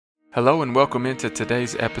Hello and welcome into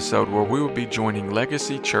today's episode where we will be joining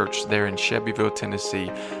Legacy Church there in Shelbyville, Tennessee,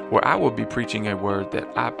 where I will be preaching a word that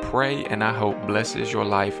I pray and I hope blesses your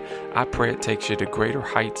life. I pray it takes you to greater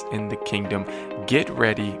heights in the kingdom. Get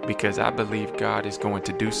ready because I believe God is going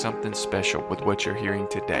to do something special with what you're hearing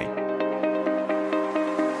today.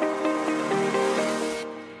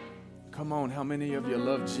 Come on, how many of you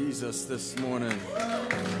love Jesus this morning?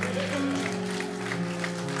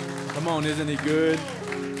 Come on, isn't he good?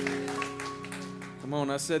 Come on,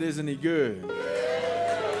 I said, isn't he good?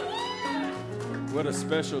 What a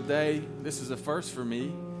special day. This is a first for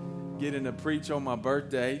me, getting to preach on my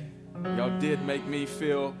birthday. Y'all did make me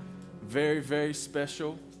feel very, very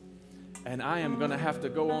special. And I am going to have to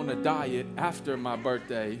go on a diet after my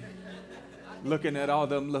birthday, looking at all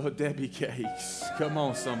them little Debbie cakes. Come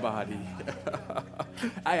on, somebody.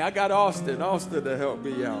 Hey, I got Austin to help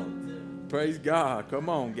me out. Praise God. Come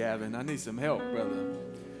on, Gavin. I need some help, brother.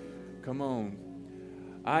 Come on.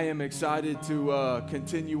 I am excited to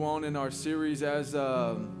continue on in our series. As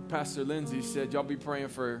Pastor Lindsay said, y'all be praying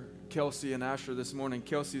for Kelsey and Asher this morning.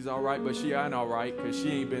 Kelsey's all right, but she ain't all right because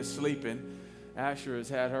she ain't been sleeping. Asher has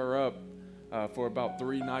had her up for about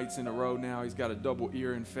 3 nights in a row now. He's got a double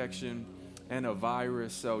ear infection and a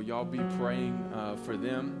virus, so y'all be praying for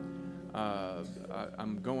them.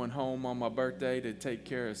 I'm going home on my birthday to take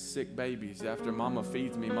care of sick babies. After Mama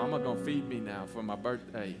feeds me, Mama gonna feed me now for my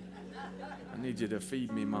birthday. I need you to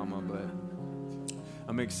feed me, Mama, but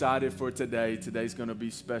I'm excited for today. Today's going to be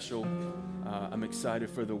special. I'm excited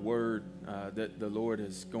for the word that the Lord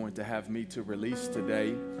is going to have me to release today.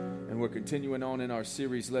 And we're continuing on in our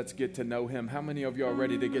series, Let's Get to Know Him. How many of you are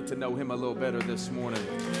ready to get to know Him a little better this morning?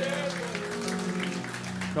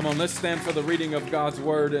 Come on, let's stand for the reading of God's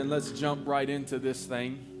word and let's jump right into this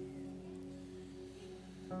thing.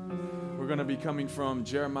 We're going to be coming from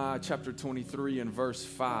Jeremiah chapter 23 and verse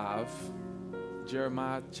 5.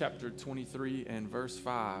 Jeremiah chapter 23 and verse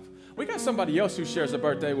 5. We got somebody else who shares a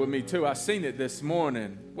birthday with me too. I seen it this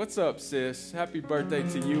morning. What's up, sis? Happy birthday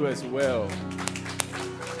to you as well.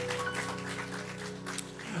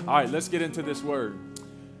 All right, let's get into this word.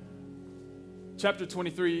 Chapter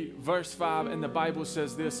 23, verse 5, and the Bible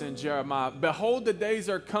says this in Jeremiah. Behold, the days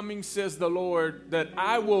are coming, says the Lord, that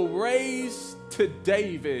I will raise to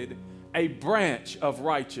David a branch of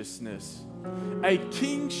righteousness. A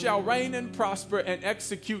king shall reign and prosper and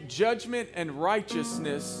execute judgment and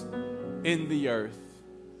righteousness in the earth.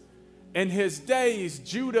 In his days,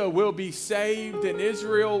 Judah will be saved and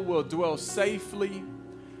Israel will dwell safely.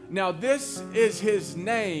 Now this is his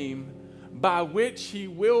name by which he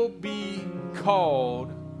will be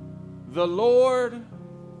called, the Lord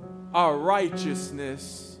our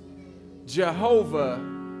righteousness, Jehovah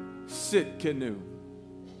Tsidkenu.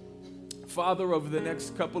 Father, over the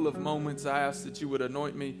next couple of moments, I ask that you would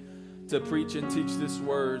anoint me to preach and teach this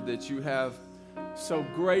word that you have so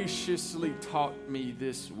graciously taught me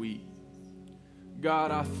this week.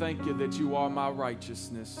 God, I thank you that you are my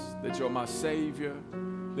righteousness, that you're my Savior,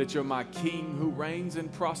 that you're my King who reigns and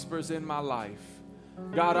prospers in my life.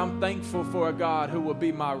 God, I'm thankful for a God who will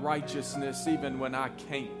be my righteousness even when I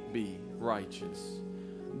can't be righteous.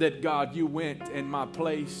 That, God, you went in my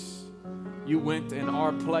place. You went in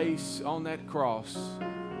our place on that cross.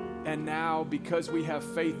 And now, because we have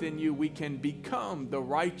faith in you, we can become the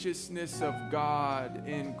righteousness of God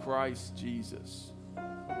in Christ Jesus.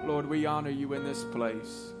 Lord, we honor you in this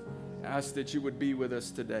place. Ask that you would be with us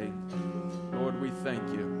today. Lord, we thank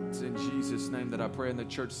you. It's in Jesus' name that I pray, and the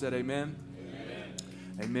church said amen. Amen.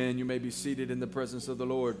 Amen. You may be seated in the presence of the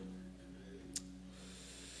Lord.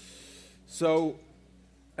 So,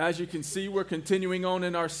 as you can see, we're continuing on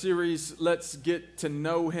in our series, Let's Get to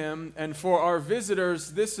Know Him. And for our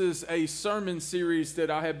visitors, this is a sermon series that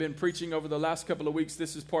I have been preaching over the last couple of weeks.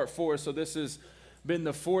 This is part 4, so this has been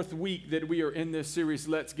the 4th week that we are in this series,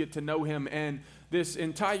 Let's Get to Know Him. And this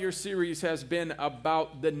entire series has been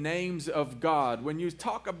about the names of God. When you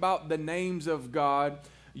talk about the names of God,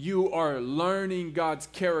 you are learning God's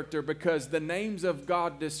character, because the names of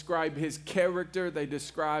God describe his character, they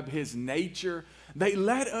describe his nature. They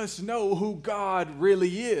let us know who God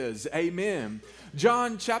really is. Amen.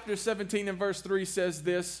 John chapter 17 and verse 3 says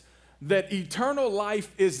this, that eternal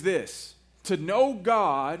life is this, to know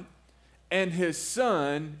God and his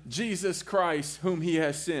Son, Jesus Christ, whom he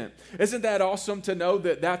has sent. Isn't that awesome to know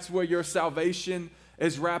that that's where your salvation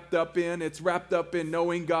is wrapped up in. It's wrapped up in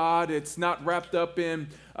knowing God. It's not wrapped up in,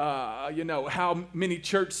 how many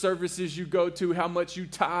church services you go to, how much you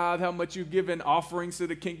tithe, how much you give in offerings to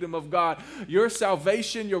the kingdom of God. Your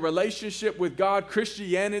salvation, your relationship with God,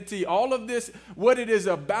 Christianity, all of this, what it is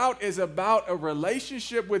about a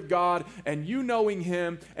relationship with God and you knowing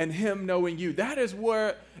Him and Him knowing you. That is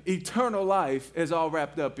where eternal life is all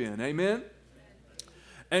wrapped up in. Amen?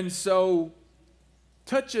 And so,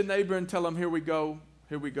 touch your neighbor and tell them, here we go,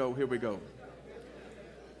 here we go, here we go.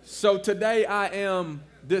 So today I am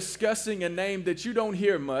discussing a name that you don't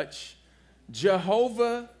hear much,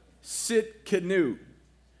 Jehovah Tsidkenu.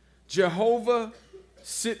 Jehovah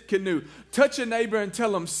Tsidkenu. Touch your neighbor and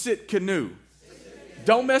tell them, Tsidkenu.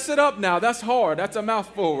 Don't mess it up now. That's hard. That's a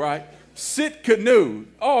mouthful, right? Tsidkenu.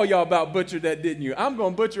 Oh, y'all about butchered that, didn't you? I'm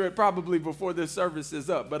going to butcher it probably before this service is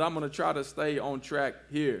up, but I'm going to try to stay on track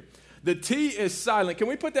here. The T is silent. Can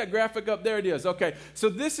we put that graphic up? There it is. Okay, so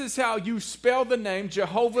this is how you spell the name,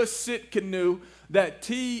 Jehovah Tsidkenu. That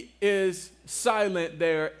T is silent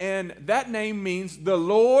there, and that name means the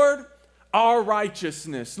Lord our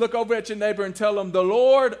righteousness. Look over at your neighbor and tell them, the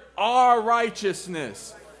Lord our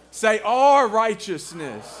righteousness. Say, our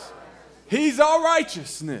righteousness. He's our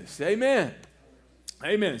righteousness. Amen.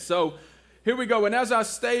 Amen. So here we go. And as I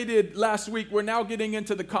stated last week, we're now getting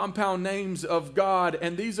into the compound names of God.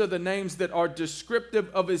 And these are the names that are descriptive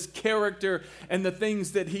of His character and the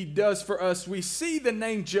things that He does for us. We see the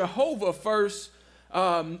name Jehovah first.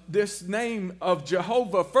 This name of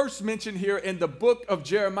Jehovah first mentioned here in the book of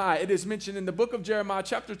Jeremiah. It is mentioned in the book of Jeremiah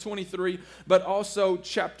chapter 23, but also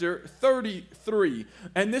chapter 33.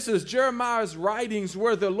 And this is Jeremiah's writings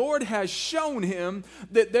where the Lord has shown him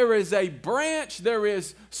that there is a branch, there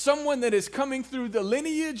is someone that is coming through the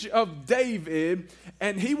lineage of David,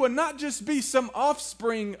 and he will not just be some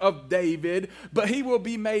offspring of David, but he will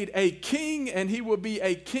be made a king, and he will be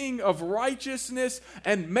a king of righteousness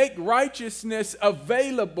and make righteousness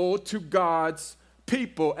available to God's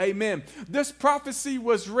people. Amen. This prophecy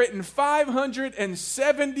was written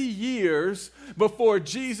 570 years before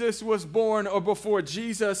Jesus was born or before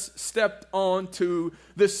Jesus stepped onto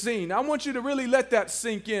the scene. I want you to really let that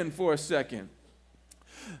sink in for a second.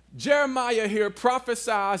 Jeremiah here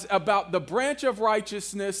prophesies about the branch of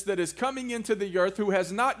righteousness that is coming into the earth who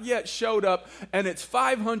has not yet showed up, and it's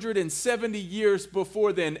 570 years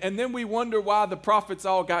before then. And then we wonder why the prophets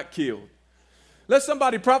all got killed. Let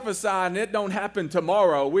somebody prophesy and it don't happen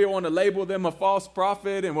tomorrow. We want to label them a false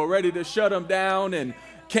prophet and we're ready to shut them down and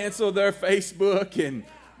cancel their Facebook, and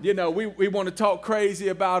we want to talk crazy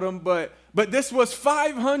about them, but this was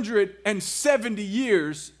 570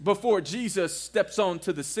 years before Jesus steps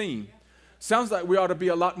onto the scene. Sounds like we ought to be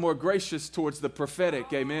a lot more gracious towards the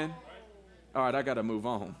prophetic, amen? All right, I got to move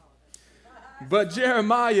on. But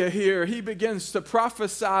Jeremiah here, he begins to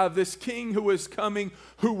prophesy of this king who is coming,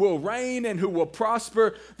 who will reign and who will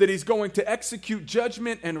prosper, that he's going to execute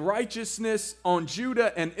judgment and righteousness on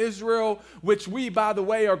Judah and Israel, which we, by the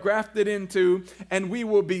way, are grafted into, and we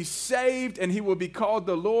will be saved, and he will be called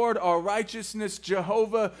the Lord our righteousness,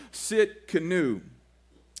 Jehovah Tsidkenu.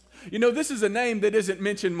 This is a name that isn't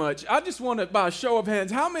mentioned much. I just want to, by a show of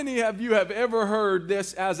hands, how many of you have ever heard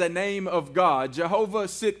this as a name of God? Jehovah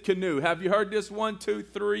Tsidkenu. Have you heard this? 1, 2,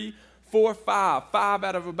 3, 4, 5. 5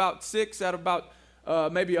 out of about 6 out of about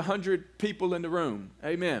maybe 100 people in the room.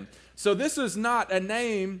 Amen. So this is not a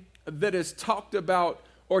name that is talked about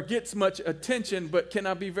or gets much attention, but can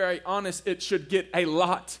I be very honest? It should get a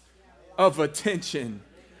lot of attention.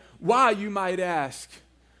 Why, you might ask?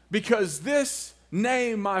 Because this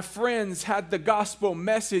name, my friends, had the gospel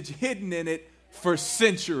message hidden in it for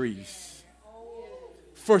centuries.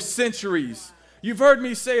 For centuries. You've heard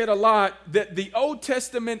me say it a lot that the Old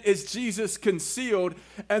Testament is Jesus concealed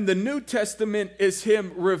and the New Testament is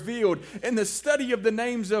Him revealed. In the study of the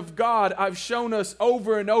names of God, I've shown us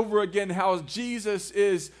over and over again how Jesus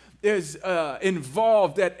is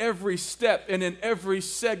involved at every step and in every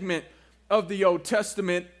segment of the Old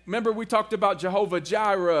Testament. Remember, we talked about Jehovah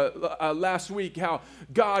Jireh last week, how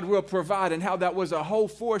God will provide and how that was a whole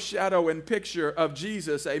foreshadow and picture of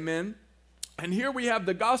Jesus. Amen. And here we have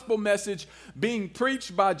the gospel message being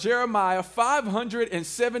preached by Jeremiah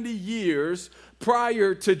 570 years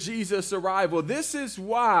prior to Jesus' arrival. This is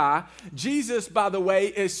why Jesus, by the way,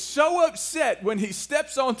 is so upset when he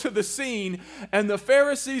steps onto the scene and the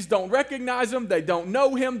Pharisees don't recognize him. They don't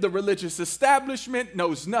know him. The religious establishment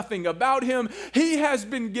knows nothing about him. He has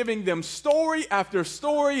been giving them story after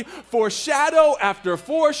story, foreshadow after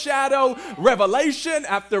foreshadow, revelation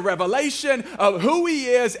after revelation of who he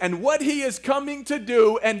is and what he is coming to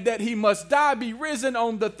do, and that he must die, be risen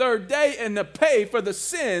on the third day, and to pay for the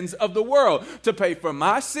sins of the world. To to pay for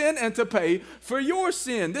my sin and to pay for your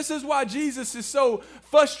sin. This is why Jesus is so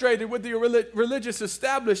frustrated with the religious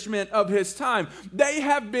establishment of his time. They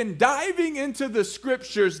have been diving into the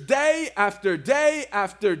scriptures day after day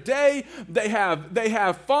after day. They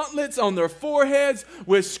have fontlets on their foreheads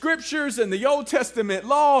with scriptures and the Old Testament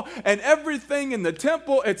law and everything in the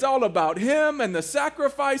temple. It's all about him and the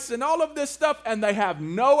sacrifice and all of this stuff, and they have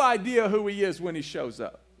no idea who he is when he shows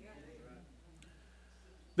up.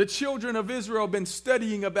 The children of Israel have been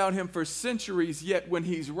studying about him for centuries, yet when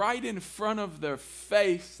he's right in front of their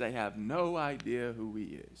face, they have no idea who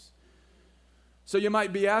he is. So you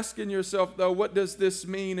might be asking yourself, though, what does this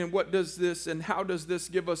mean, and what does this, and how does this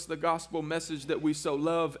give us the gospel message that we so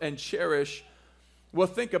love and cherish? Well,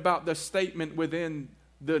 think about the statement within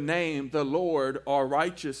the name, the Lord, our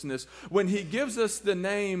righteousness. When he gives us the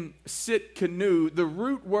name Tsidkenu, the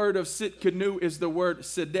root word of Tsidkenu is the word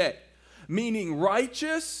tzedek, meaning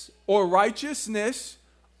righteous or righteousness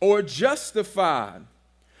or justified.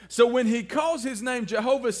 So when he calls his name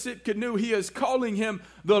Jehovah Tsidkenu, he is calling him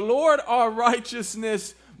the Lord our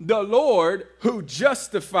righteousness, the Lord who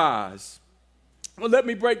justifies. Well, let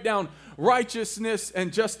me break down righteousness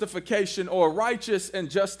and justification, or righteous and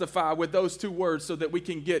justify, with those two words so that we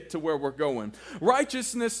can get to where we're going.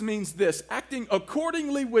 Righteousness means this: acting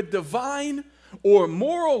accordingly with divine or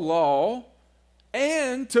moral law,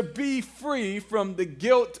 and to be free from the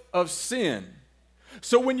guilt of sin.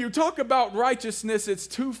 So when you talk about righteousness, it's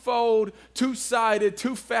twofold, two-sided,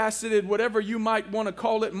 two-faceted, whatever you might want to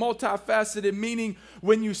call it, multifaceted, meaning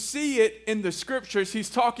when you see it in the scriptures, he's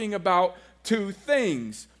talking about two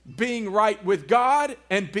things: being right with God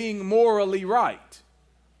and being morally right.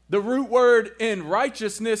 The root word in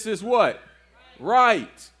righteousness is what?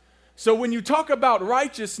 Right. So when you talk about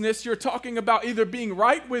righteousness, you're talking about either being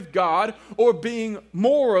right with God or being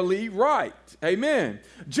morally right. Amen.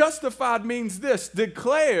 Justified means this: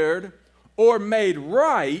 declared or made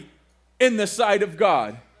right in the sight of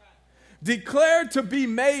God. Declared to be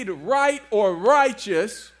made right or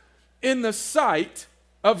righteous in the sight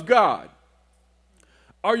of God.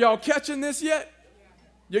 Are y'all catching this yet?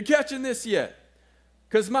 You're catching this yet?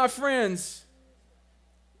 Because my friends,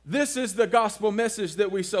 this is the gospel message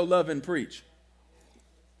that we so love and preach.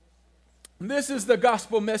 This is the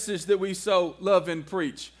gospel message that we so love and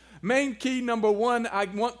preach. Main key number one I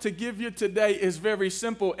want to give you today is very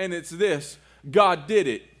simple, and it's this: God did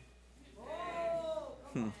it.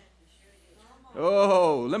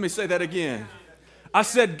 Oh, let me say that again. I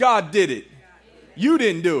said God did it. You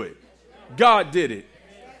didn't do it. God did it.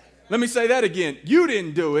 Let me say that again. You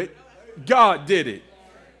didn't do it. God did it.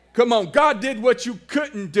 Come on, God did what you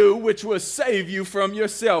couldn't do, which was save you from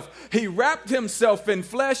yourself. He wrapped himself in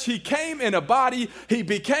flesh. He came in a body. He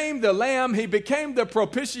became the lamb. He became the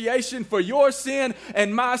propitiation for your sin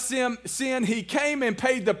and my sin. He came and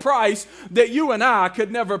paid the price that you and I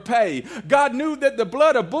could never pay. God knew that the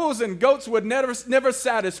blood of bulls and goats would never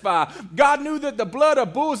satisfy. God knew that the blood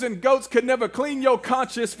of bulls and goats could never clean your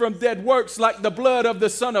conscience from dead works like the blood of the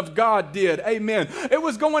Son of God did. Amen. It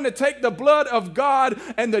was going to take the blood of God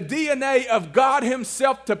and the DNA of God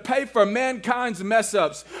himself to pay for mankind's mess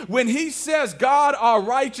ups. When he says God our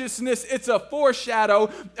righteousness, it's a foreshadow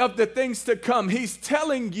of the things to come. He's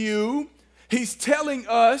telling you, he's telling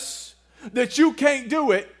us that you can't do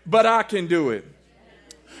it, but I can do it.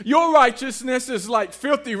 Your righteousness is like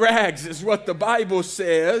filthy rags, is what the Bible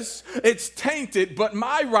says. It's tainted, but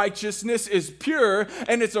my righteousness is pure,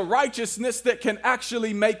 and it's a righteousness that can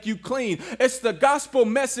actually make you clean. It's the gospel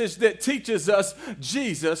message that teaches us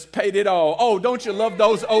Jesus paid it all. Oh, don't you love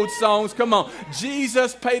those old songs? Come on.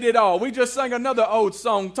 Jesus paid it all. We just sang another old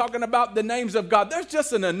song talking about the names of God. There's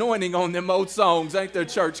just an anointing on them old songs, ain't there,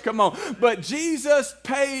 church? Come on. But Jesus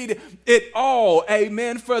paid it all.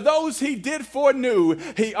 Amen. For those he did foreknew,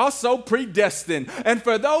 he also predestined. And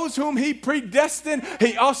for those whom he predestined,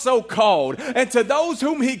 he also called. And to those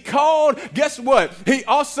whom he called, guess what? He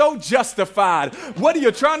also justified. What are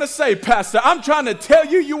you trying to say, Pastor? I'm trying to tell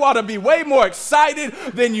you, you ought to be way more excited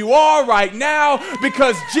than you are right now,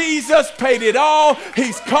 because Jesus paid it all.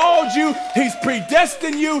 He's called you. He's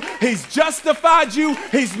predestined you. He's justified you.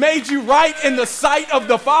 He's made you right in the sight of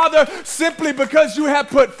the Father simply because you have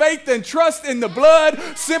put faith and trust in the blood,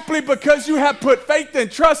 simply because you have put faith and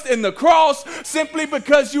trust trust in the cross, simply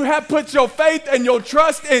because you have put your faith and your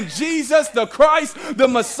trust in Jesus, the Christ, the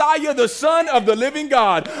Messiah, the Son of the living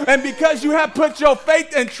God. And because you have put your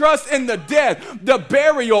faith and trust in the death, the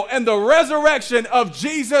burial, and the resurrection of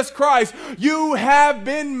Jesus Christ, you have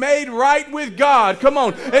been made right with God. Come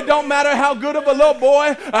on. It don't matter how good of a little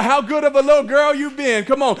boy or how good of a little girl you've been.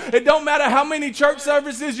 Come on. It don't matter how many church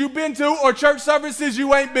services you've been to or church services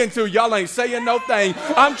you ain't been to. Y'all ain't saying no thing.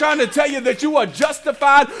 I'm trying to tell you that you are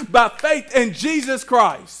justified by faith in Jesus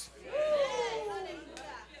Christ.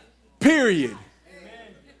 Period.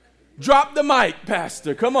 Drop the mic,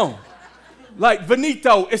 Pastor. Come on. Like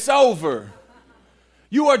Benito, it's over.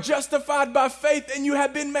 You are justified by faith and you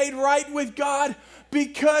have been made right with God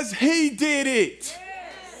because he did it.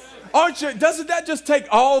 Aren't you? Doesn't that just take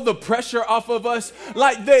all the pressure off of us?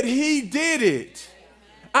 Like that he did it.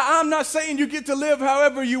 I'm not saying you get to live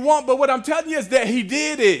however you want, but what I'm telling you is that he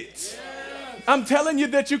did it. I'm telling you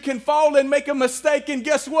that you can fall and make a mistake, and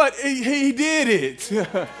guess what? He did it.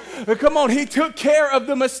 Come on, he took care of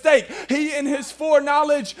the mistake. He, in his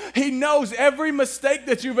foreknowledge, he knows every mistake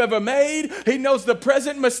that you've ever made. He knows the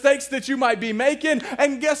present mistakes that you might be making.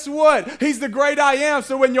 And guess what? He's the great I am.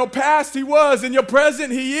 So in your past, he was. In your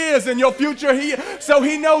present, he is. In your future, he is. So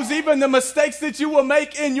he knows even the mistakes that you will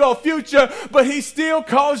make in your future, but he still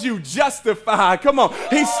calls you justified. Come on.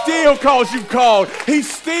 He still calls you called. He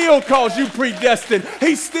still calls you predestined.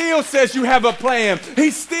 He still says you have a plan.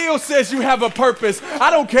 He still says you have a purpose.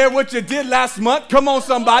 I don't care what you did last month. Come on,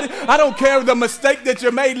 somebody. I don't care the mistake that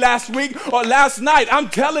you made last week or last night. I'm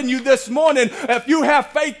telling you this morning, if you have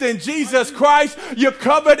faith in Jesus Christ, you're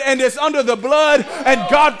covered and it's under the blood, and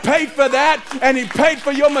God paid for that, and he paid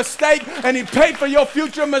for your mistake, and he paid for your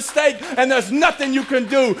future mistake, and there's nothing you can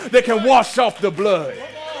do that can wash off the blood.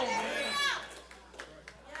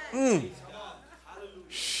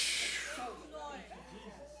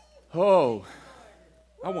 Oh,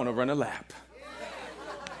 I want to run a lap.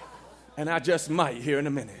 And I just might here in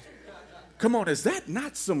a minute. Come on, is that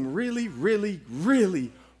not some really, really,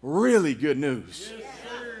 really, really good news?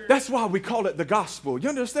 That's why we call it the gospel. You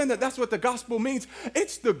understand that that's what the gospel means?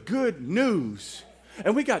 It's the good news.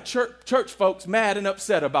 And we got church folks mad and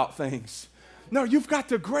upset about things. No, you've got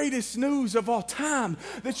the greatest news of all time,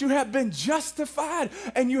 that you have been justified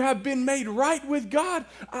and you have been made right with God.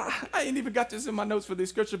 I ain't even got this in my notes for this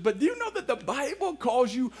scripture, but do you know that the Bible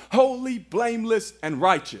calls you holy, blameless, and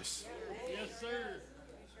righteous?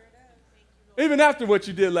 Even after what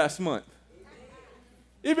you did last month.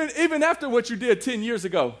 Even after what you did 10 years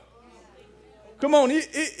ago. Come on,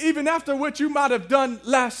 even after what you might have done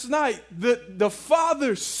last night, the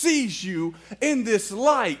Father sees you in this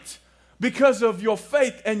light because of your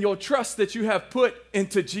faith and your trust that you have put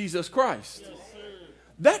into Jesus Christ.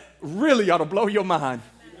 That really ought to blow your mind.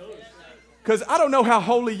 Because I don't know how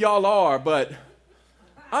holy y'all are, but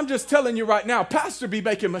I'm just telling you right now, Pastor be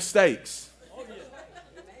making mistakes.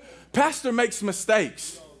 Pastor makes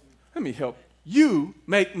mistakes. Let me help. You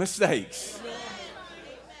make mistakes.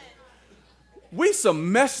 We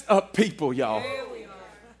some messed up people, y'all.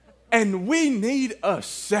 And we need a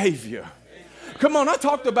Savior. Come on, I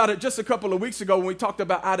talked about it just a couple of weeks ago when we talked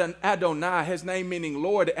about Adonai, his name meaning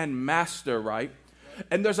Lord and Master, right?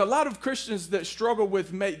 And there's a lot of Christians that struggle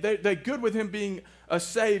with, they're good with him being a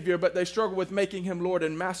Savior, but they struggle with making him Lord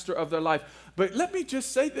and Master of their life. But let me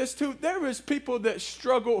just say this too. There is people that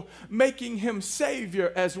struggle making him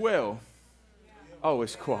Savior as well. Oh,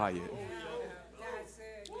 it's quiet.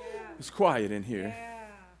 It's quiet in here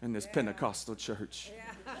in this Pentecostal church.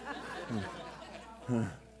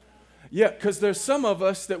 Yeah, because there's some of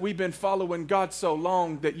us that we've been following God so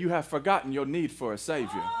long that you have forgotten your need for a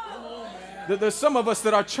Savior. There's some of us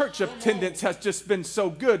that our church attendance has just been so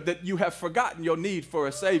good that you have forgotten your need for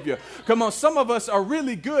a Savior. Come on, some of us are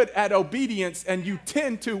really good at obedience, and you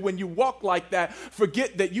tend to, when you walk like that,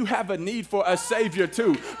 forget that you have a need for a Savior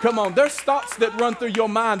too. Come on, there's thoughts that run through your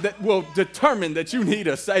mind that will determine that you need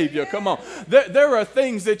a Savior. Come on, there are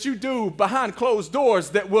things that you do behind closed doors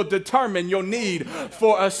that will determine your need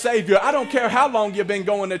for a Savior. I don't care how long you've been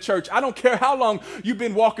going to church. I don't care how long you've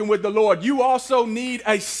been walking with the Lord. You also need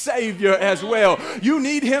a Savior as well. You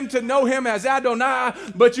need him to know him as Adonai,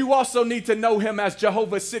 but you also need to know him as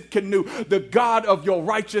Jehovah Tsidkenu, the God of your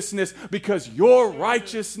righteousness, because your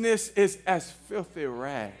righteousness is as filthy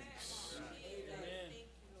rags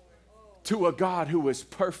to a God who is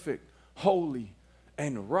perfect, holy,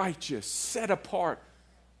 and righteous, set apart.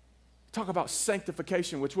 Talk about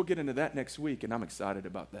sanctification, which we'll get into that next week, and I'm excited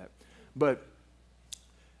about that. But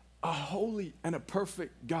a holy and a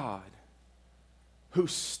perfect God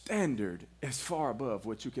whose standard is far above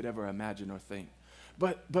what you could ever imagine or think.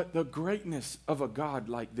 But the greatness of a God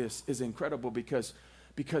like this is incredible because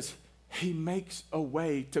he makes a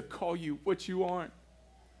way to call you what you aren't.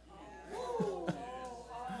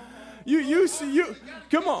 You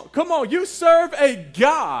come on. You serve a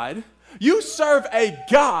God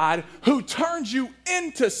who turns you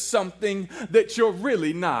into something that you're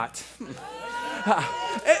really not.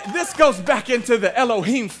 This goes back into the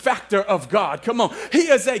Elohim factor of God. Come on. He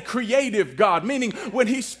is a creative God, meaning when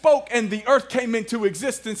he spoke and the earth came into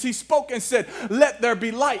existence, he spoke and said, let there be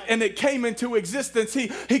light, and it came into existence.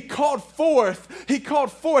 He called forth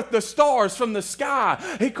the stars from the sky.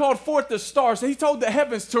 He called forth the stars. He told the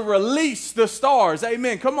heavens to release the stars.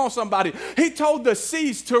 Amen. Come on, somebody. He told the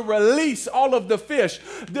seas to release all of the fish,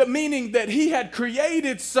 meaning that he had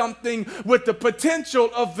created something with the potential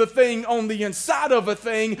of the thing on the inside of a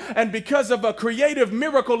thing, and because of a creative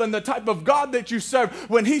miracle and the type of God that you serve,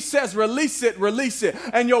 when he says release it,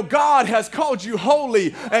 and your God has called you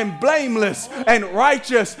holy and blameless and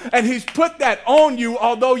righteous, and he's put that on you,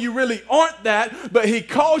 although you really aren't that, but he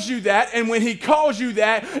calls you that, and when he calls you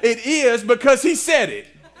that, it is because he said it.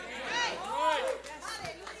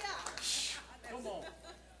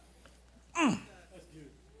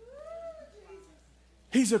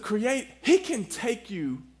 He's a creator. He can take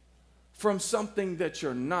you from something that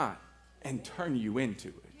you're not and turn you into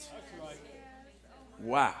it.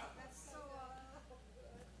 Wow.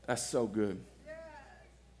 That's so good.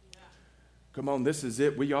 Come on, this is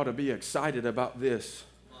it. We ought to be excited about this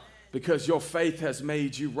because your faith has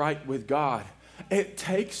made you right with God. It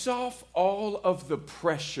takes off all of the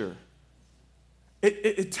pressure.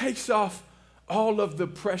 It takes off all of the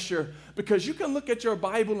pressure, because you can look at your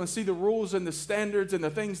Bible and see the rules and the standards and the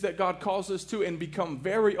things that God calls us to and become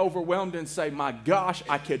very overwhelmed and say, my gosh,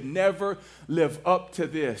 I could never live up to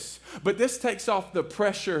this. But this takes off the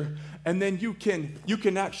pressure, and then you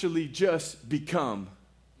can actually just become.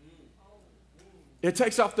 It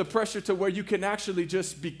takes off the pressure to where you can actually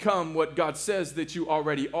just become what God says that you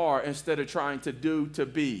already are instead of trying to do to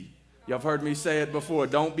be. Y'all have heard me say it before.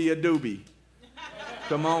 Don't be a doobie.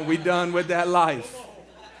 Come on, we done with that life.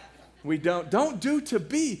 We don't do to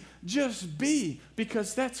be, just be,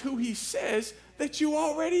 because that's who he says that you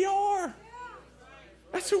already are.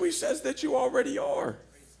 That's who he says that you already are.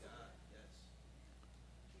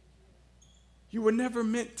 You were never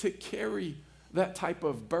meant to carry that type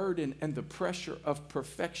of burden and the pressure of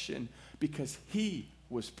perfection, because he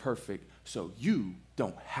was perfect, so you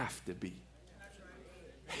don't have to be.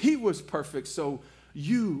 He was perfect, so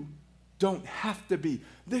you don't have to be.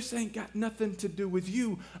 This ain't got nothing to do with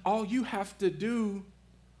you. All you have to do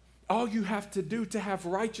to have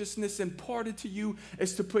righteousness imparted to you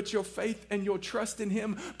is to put your faith and your trust in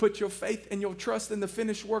him. Put your faith and your trust in the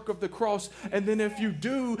finished work of the cross. And then if you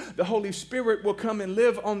do, the Holy Spirit will come and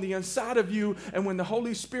live on the inside of you. And when the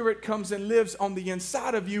Holy Spirit comes and lives on the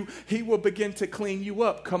inside of you, he will begin to clean you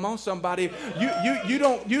up. Come on, somebody. You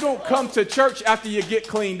don't come to church after you get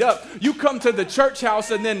cleaned up. You come to the church house,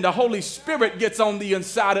 and then the Holy Spirit gets on the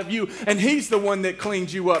inside of you, and he's the one that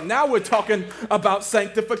cleans you up. Now we're talking about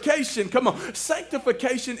sanctification. Come on.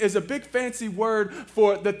 Sanctification is a big fancy word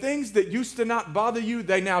for the things that used to not bother you,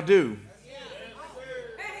 they now do.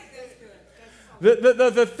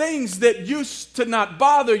 The things that used to not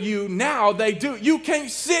bother you, now they do. You can't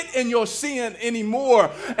sit in your sin anymore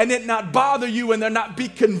and it not bother you and there not be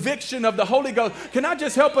conviction of the Holy Ghost. Can I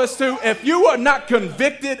just help us too? If you are not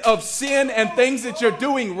convicted of sin and things that you're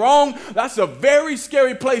doing wrong, that's a very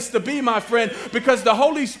scary place to be, my friend, because the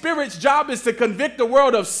Holy Spirit's job is to convict the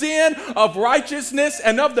world of sin, of righteousness,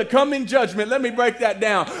 and of the coming judgment. Let me break that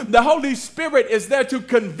down. The Holy Spirit is there to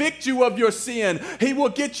convict you of your sin. He will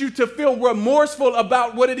get you to feel remorse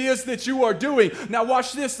about what it is that you are doing. Now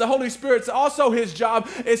watch this. The Holy Spirit's also his job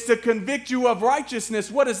is to convict you of righteousness.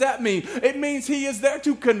 What does that mean? It means he is there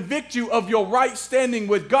to convict you of your right standing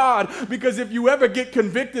with God, because if you ever get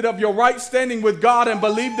convicted of your right standing with God and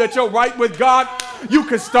believe that you're right with God, you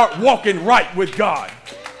can start walking right with God.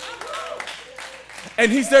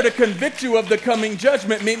 And he's there to convict you of the coming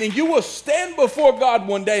judgment, meaning you will stand before God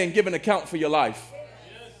one day and give an account for your life.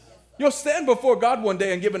 You'll stand before God one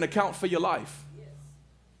day and give an account for your life.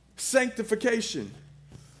 Sanctification,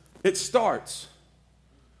 it starts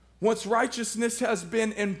once righteousness has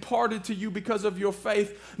been imparted to you because of your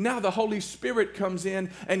faith. Now the Holy Spirit comes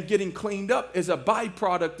in, and getting cleaned up is a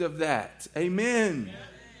byproduct of that. Amen.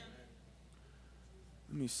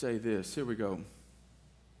 Let me say this. Here we go.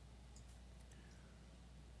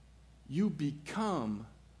 You become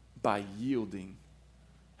by yielding.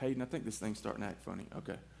 Hayden, I think this thing's starting to act funny.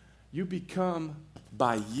 Okay. You become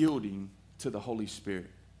by yielding to the Holy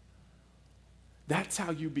Spirit. That's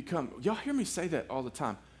how you become. Y'all hear me say that all the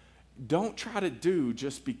time. Don't try to do,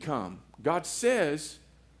 just become. God says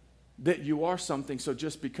that you are something, so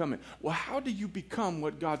just become it. Well, how do you become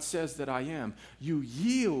what God says that I am? You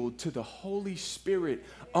yield to the Holy Spirit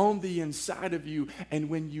on the inside of you. And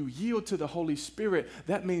when you yield to the Holy Spirit,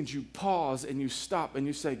 that means you pause and you stop and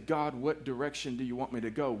you say, God, what direction do you want me to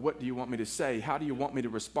go? What do you want me to say? How do you want me to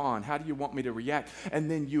respond? How do you want me to react? And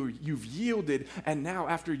then you've yielded. And now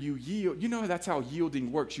after you yield, you know that's how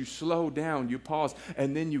yielding works. You slow down, you pause,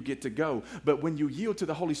 and then you get to go. But when you yield to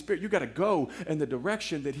the Holy Spirit, you got to go in the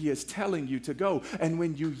direction that He is telling you to go. And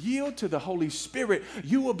when you yield to the Holy Spirit,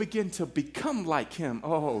 you will begin to become like Him.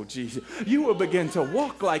 Oh, Jesus. You will begin to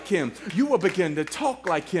walk like Him. You will begin to talk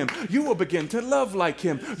like Him. You will begin to love like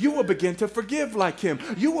Him. You will begin to forgive like Him.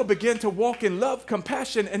 You will begin to walk in love,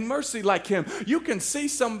 compassion, and mercy like Him. You can see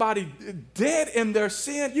somebody dead in their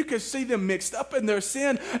sin. You can see them mixed up in their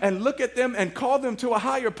sin and look at them and call them to a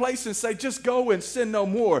higher place and say, just go and sin no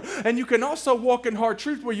more. And you can also walk in hard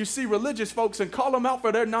truth where you see religious folks and call them out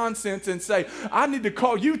for their nonsense and say, I need to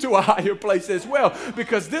call you to a higher place as well,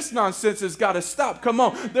 because this nonsense has got to stop. Come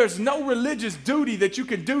on. There's no religious duty that you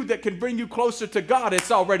can do that can bring you closer to God.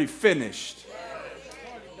 It's already finished.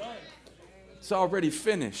 It's already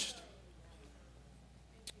finished.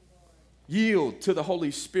 Yield to the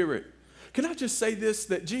Holy Spirit. Can I just say this,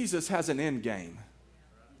 that Jesus has an end game?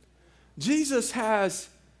 Jesus has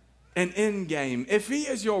an end game. If He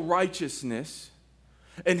is your righteousness,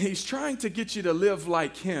 and He's trying to get you to live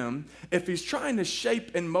like Him, if He's trying to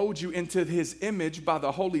shape and mold you into His image by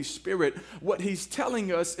the Holy Spirit, what He's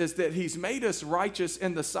telling us is that He's made us righteous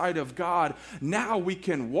in the sight of God. Now we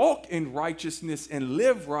can walk in righteousness and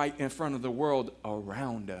live right in front of the world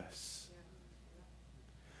around us.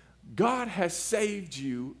 God has saved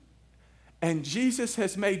you, and Jesus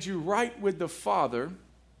has made you right with the Father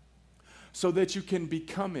so that you can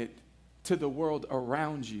become it to the world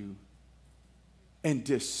around you and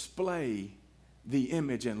display the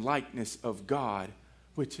image and likeness of God,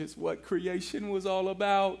 which is what creation was all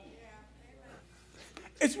about.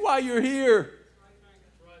 It's why you're here,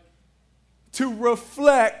 to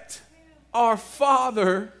reflect our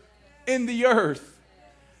Father in the earth.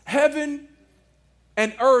 Heaven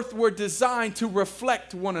and earth were designed to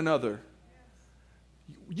reflect one another.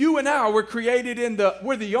 You and I were created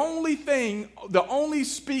we're the only thing, the only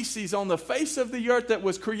species on the face of the earth that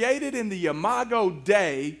was created in the Imago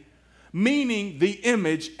Dei, meaning the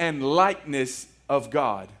image and likeness of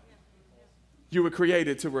God. You were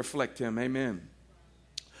created to reflect Him. Amen.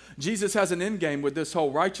 Jesus has an end game with this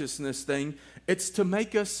whole righteousness thing. It's to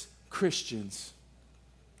make us Christians.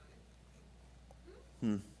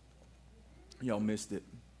 Y'all missed it.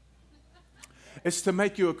 It's to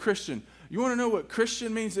make you a Christian. You want to know what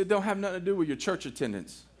Christian means? It don't have nothing to do with your church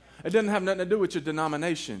attendance. It doesn't have nothing to do with your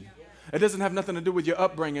denomination. It doesn't have nothing to do with your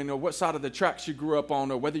upbringing or what side of the tracks you grew up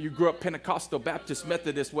on or whether you grew up Pentecostal, Baptist,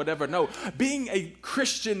 Methodist, whatever. No, being a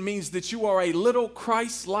Christian means that you are a little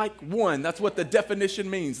Christ-like one. That's what the definition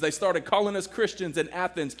means. They started calling us Christians in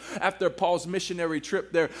Athens after Paul's missionary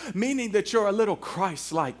trip there, meaning that you're a little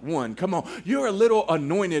Christ-like one. Come on, you're a little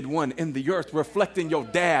anointed one in the earth, reflecting your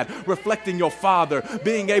dad, reflecting your father,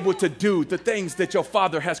 being able to do the things that your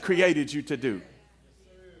father has created you to do.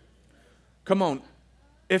 Come on.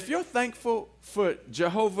 If you're thankful for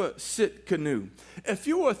Jehovah Tsidkenu, if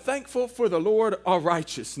you are thankful for the Lord our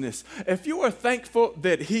righteousness, if you are thankful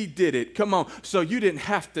that He did it, come on, so you didn't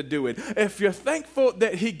have to do it. If you're thankful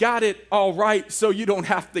that He got it all right, so you don't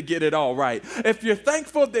have to get it all right. If you're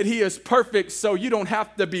thankful that He is perfect, so you don't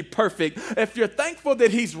have to be perfect. If you're thankful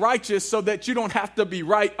that He's righteous, so that you don't have to be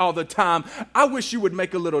right all the time, I wish you would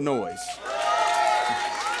make a little noise.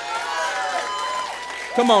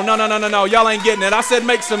 Come on, no. Y'all ain't getting it. I said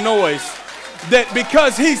make some noise. That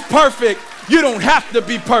because He's perfect, you don't have to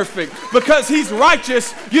be perfect. Because He's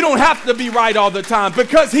righteous, you don't have to be right all the time.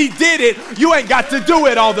 Because He did it, you ain't got to do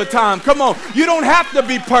it all the time. Come on, you don't have to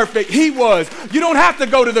be perfect. He was. You don't have to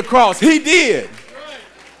go to the cross. He did.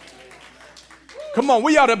 Come on,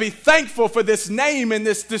 we ought to be thankful for this name and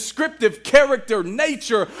this descriptive character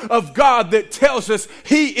nature of God that tells us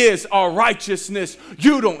He is our righteousness.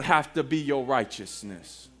 You don't have to be your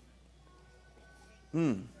righteousness.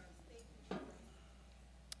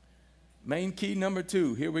 Main key number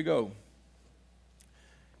 2, here we go.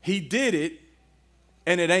 He did it,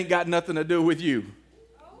 and it ain't got nothing to do with you.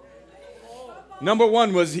 Number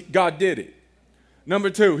 1 was God did it. Number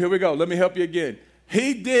 2, here we go. Let me help you again.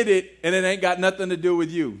 He did it, and it ain't got nothing to do with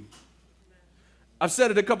you. I've said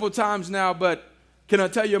it a couple of times now, but can I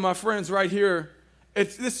tell you, my friends, right here,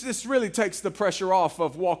 this really takes the pressure off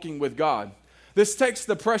of walking with God. This takes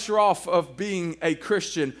the pressure off of being a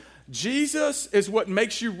Christian. Jesus is what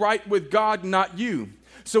makes you right with God, not you.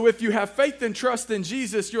 So if you have faith and trust in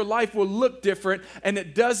Jesus, your life will look different, and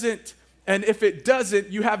if it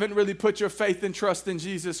doesn't, you haven't really put your faith and trust in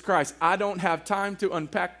Jesus Christ. I don't have time to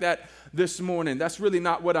unpack that this morning. That's really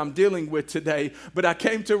not what I'm dealing with today, but I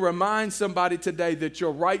came to remind somebody today that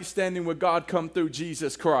your right standing with God come through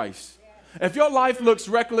Jesus Christ. If your life looks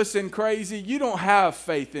reckless and crazy, you don't have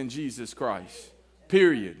faith in Jesus Christ,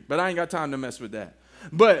 period. But I ain't got time to mess with that.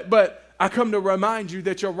 But I come to remind you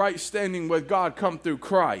that your right standing with God come through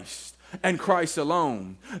Christ and Christ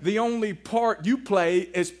alone. The only part you play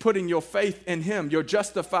is putting your faith in Him. You're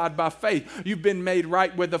justified by faith. You've been made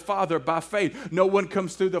right with the Father by faith. No one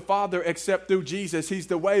comes through the Father except through Jesus. He's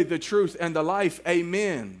the way, the truth, and the life.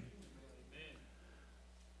 Amen.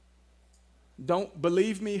 Don't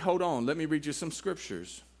believe me? Hold on. Let me read you some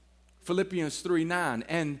scriptures. Philippians 3:9.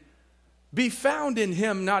 And be found in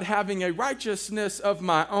Him, not having a righteousness of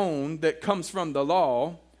my own that comes from the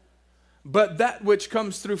law, but that which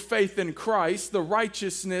comes through faith in Christ, the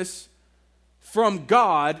righteousness from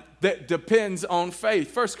God that depends on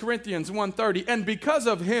faith. 1 Corinthians 1:30. And because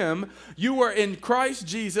of Him, you are in Christ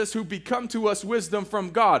Jesus, who become to us wisdom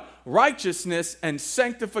from God, righteousness and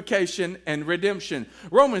sanctification and redemption.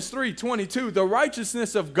 Romans 3:22. The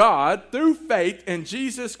righteousness of God through faith in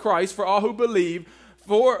Jesus Christ for all who believe,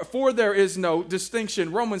 for there is no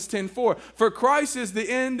distinction. Romans 10:4. For Christ is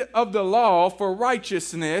the end of the law for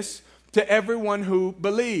righteousness to everyone who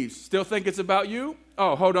believes. Still think it's about you?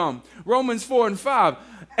 Oh, hold on. Romans 4:5.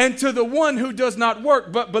 And to the one who does not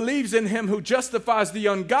work but believes in Him who justifies the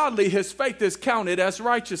ungodly, his faith is counted as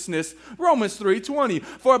righteousness. Romans 3:20.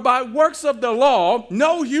 For by works of the law,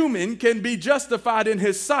 no human can be justified in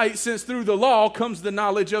his sight, since through the law comes the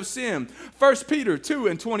knowledge of sin. 1 Peter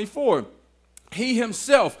 2:24. He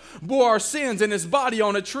Himself bore our sins in His body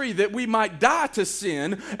on a tree, that we might die to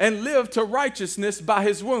sin and live to righteousness. By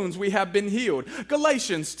His wounds we have been healed.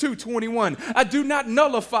 Galatians 2:21. I do not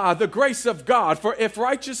nullify the grace of God, for if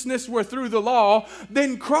righteousness were through the law,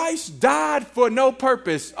 then Christ died for no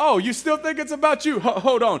purpose. Oh, you still think it's about you?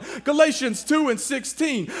 Hold on. Galatians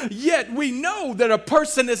 2:16. Yet we know that a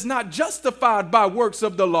person is not justified by works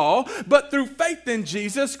of the law, but through faith in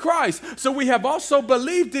Jesus Christ. So we have also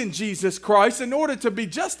believed in Jesus Christ in order to be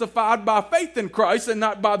justified by faith in Christ and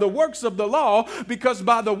not by the works of the law, because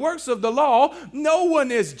by the works of the law, no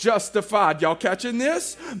one is justified. Y'all catching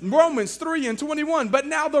this? Romans 3:21. But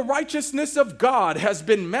now the righteousness of God has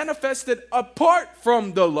been manifested apart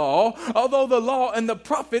from the law, although the law and the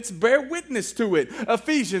prophets bear witness to it.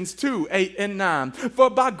 Ephesians 2:8-9.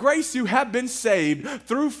 For by grace you have been saved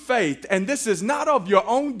through faith, and this is not of your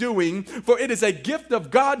own doing, for it is a gift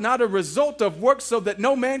of God, not a result of works, so that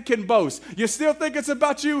no man can boast. You still think it's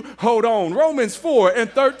about you? Hold on. Romans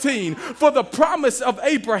 4:13. For the promise of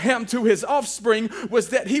Abraham to his offspring was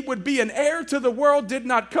that he would be an heir to the world, did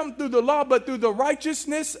not come through the law, but through the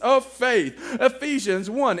righteousness of faith. Ephesians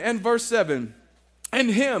 1:7. In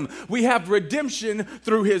Him we have redemption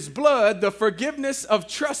through His blood, the forgiveness of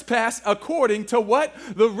trespass according to what?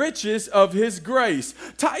 The riches of His grace.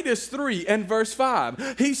 Titus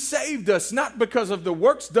 3:5. He saved us not because of the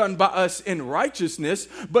works done by us in righteousness,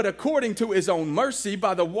 but according to His own mercy,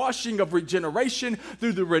 by the washing of regeneration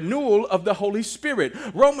through the renewal of the Holy Spirit.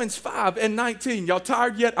 Romans 5:19. Y'all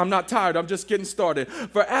tired yet? I'm not tired. I'm just getting started.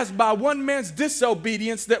 For as by one man's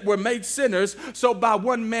disobedience that were made sinners, so by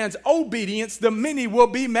one man's obedience the many will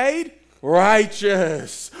be made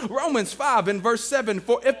righteous. Romans 5:7.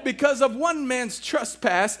 For if because of one man's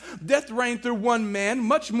trespass death reigned through one man,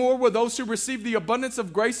 much more will those who receive the abundance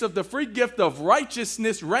of grace of the free gift of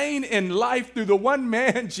righteousness reign in life through the one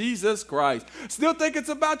man, Jesus Christ. Still think it's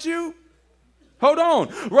about you? Hold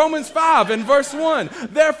on. Romans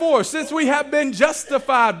 5:1. Therefore, since we have been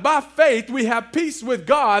justified by faith, we have peace with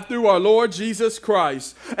God through our Lord Jesus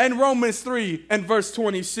Christ. And Romans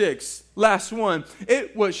 3:26. Last one.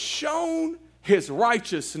 It was shown His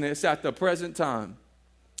righteousness at the present time,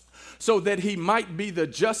 so that He might be the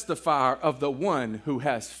justifier of the one who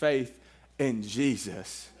has faith in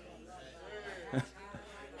Jesus.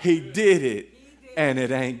 He did it, and it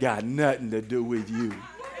ain't got nothing to do with you.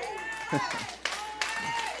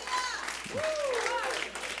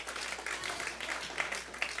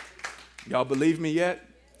 Y'all believe me yet?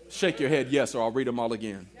 Shake your head yes, or I'll read them all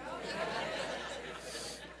again.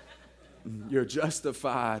 You're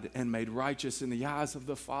justified and made righteous in the eyes of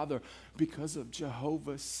the Father because of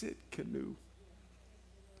Jehovah Tsidkenu,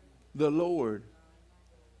 the Lord,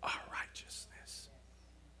 our righteousness.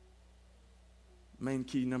 Main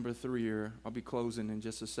key number 3 here. I'll be closing in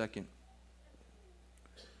just a second.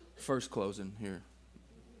 First closing here.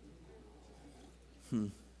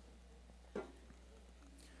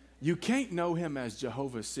 You can't know him as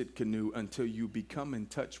Jehovah Tsidkenu until you become in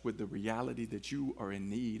touch with the reality that you are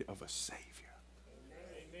in need of a Savior.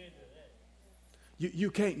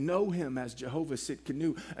 You can't know him as Jehovah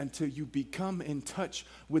Tsidkenu until you become in touch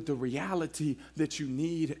with the reality that you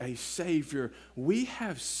need a Savior. We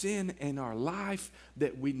have sin in our life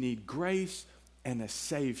that we need grace and a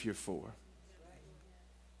Savior for.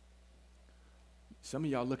 Some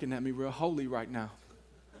of y'all looking at me real holy right now.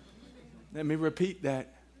 Let me repeat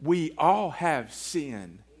that. We all have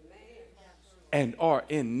sin and are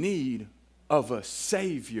in need of a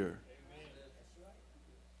Savior.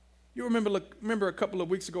 You remember a couple of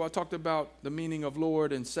weeks ago I talked about the meaning of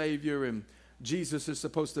Lord and Savior, and Jesus is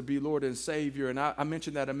supposed to be Lord and Savior. And I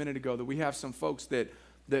mentioned that a minute ago, that we have some folks that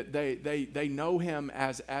they know him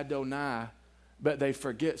as Adonai, but they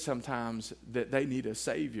forget sometimes that they need a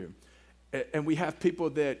Savior. And we have people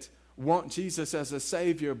that want Jesus as a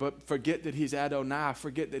Savior, but forget that he's Adonai,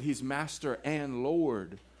 forget that he's Master and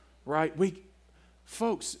Lord, right?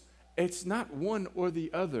 Folks, it's not one or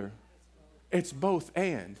the other. It's both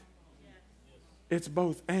and. It's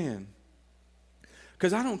both and.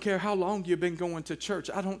 Because I don't care how long you've been going to church.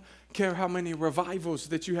 I don't care how many revivals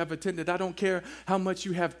that you have attended. I don't care how much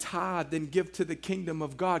you have tithed and give to the kingdom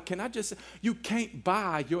of God. Can I just say, you can't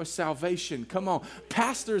buy your salvation. Come on.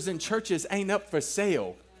 Pastors and churches ain't up for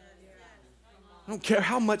sale. I don't care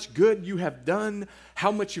how much good you have done,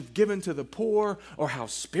 how much you've given to the poor, or how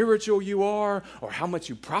spiritual you are, or how much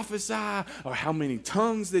you prophesy, or how many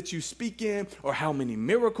tongues that you speak in, or how many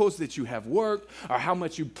miracles that you have worked, or how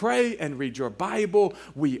much you pray and read your Bible.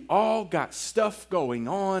 We all got stuff going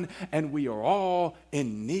on, and we are all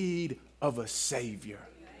in need of a Savior,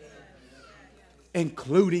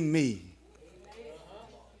 including me.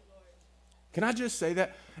 Can I just say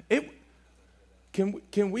that?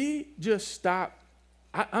 Can we just stop?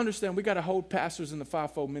 I understand we got to hold pastors in the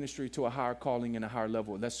fivefold ministry to a higher calling and a higher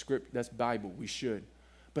level. That's script, that's Bible. We should.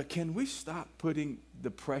 But can we stop putting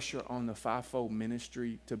the pressure on the fivefold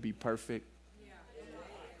ministry to be perfect?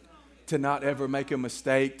 To not ever make a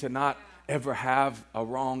mistake, to not ever have a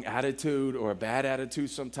wrong attitude or a bad attitude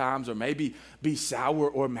sometimes, or maybe be sour,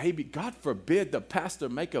 or maybe, God forbid, the pastor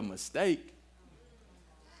make a mistake.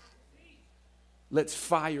 Let's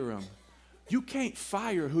fire him. You can't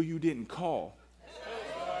fire who you didn't call.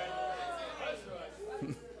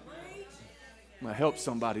 I'm going to help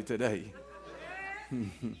somebody today.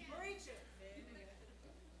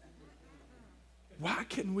 Why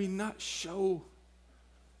can we not show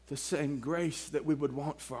the same grace that we would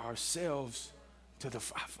want for ourselves to the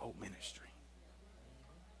fivefold ministry?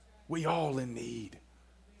 We all in need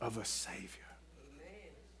of a Savior.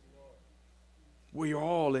 We are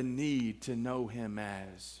all in need to know him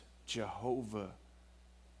as Jehovah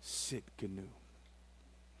Tsidkenu.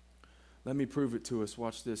 Let me prove it to us.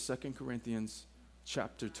 Watch this. 2 Corinthians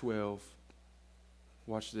chapter 12.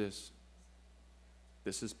 Watch this.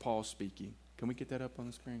 This is Paul speaking. Can we get that up on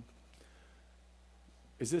the screen?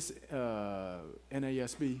 Is this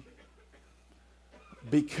NASB?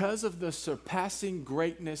 Because of the surpassing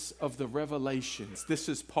greatness of the revelations. This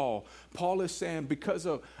is Paul. Paul is saying, because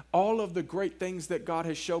of all of the great things that God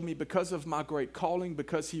has showed me, because of my great calling,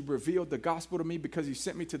 because he revealed the gospel to me, because he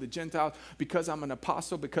sent me to the Gentiles, because I'm an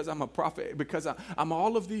apostle, because I'm a prophet, because I'm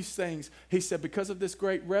all of these things. He said, because of this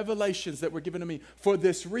great revelations that were given to me, for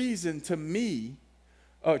this reason to me,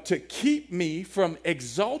 to keep me from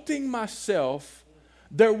exalting myself,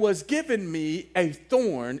 there was given me a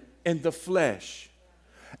thorn in the flesh,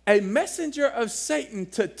 a messenger of Satan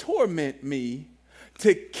to torment me,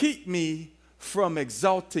 to keep me from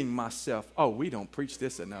exalting myself. Oh, we don't preach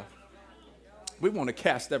this enough. We want to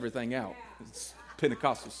cast everything out. It's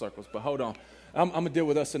Pentecostal circles, but hold on. I'm going to deal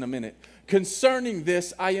with us in a minute. Concerning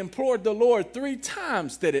this, I implored the Lord 3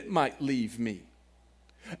 times that it might leave me.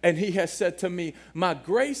 And he has said to me, my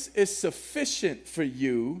grace is sufficient for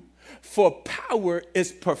you, for power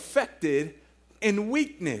is perfected in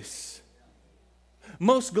weakness.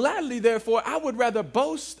 Most gladly, therefore, I would rather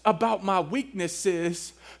boast about my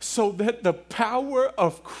weaknesses so that the power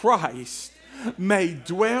of Christ may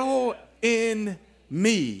dwell in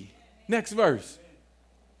me. Next verse.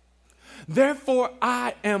 Therefore,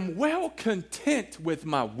 I am well content with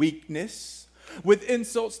my weakness, with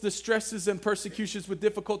insults, distresses, and persecutions, with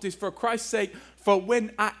difficulties for Christ's sake. For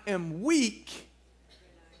when I am weak,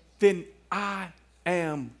 then I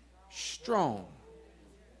am strong.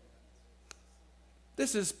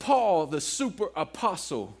 This is Paul, the super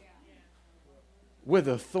apostle, with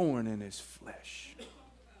a thorn in his flesh.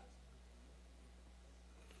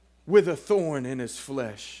 With a thorn in his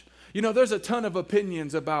flesh. You know, there's a ton of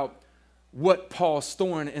opinions about what Paul's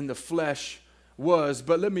thorn in the flesh was,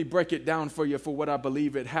 but let me break it down for you for what I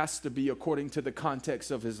believe it has to be according to the context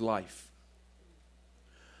of his life.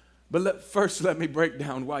 But first, let me break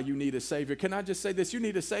down why you need a Savior. Can I just say this? You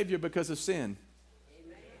need a Savior because of sin.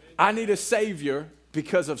 Amen. I need a Savior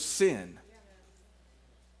because of sin.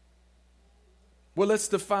 Well, let's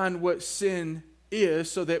define what sin is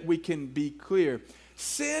so that we can be clear.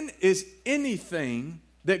 Sin is anything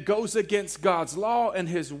that goes against God's law and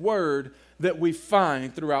his word that we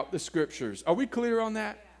find throughout the scriptures. Are we clear on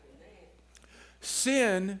that?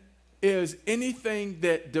 Sin is anything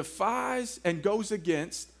that defies and goes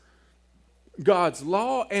against God's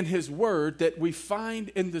law and his word that we find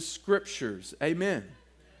in the scriptures. Amen.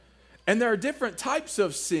 And there are different types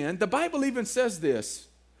of sin. The Bible even says this.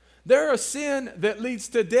 There is sin that leads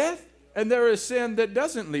to death, and there is sin that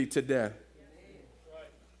doesn't lead to death.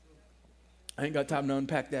 I ain't got time to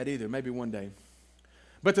unpack that either. Maybe one day.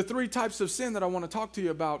 But the three types of sin that I want to talk to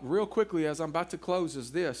you about real quickly as I'm about to close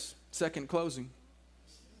is this. Second closing.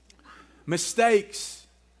 Mistakes,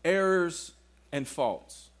 errors, and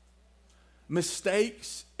faults.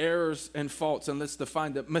 Mistakes, errors, and faults. And let's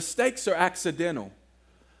define them. Mistakes are accidental.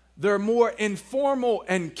 They're more informal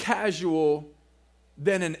and casual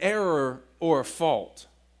than an error or a fault.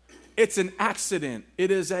 It's an accident.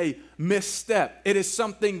 It is a misstep. It is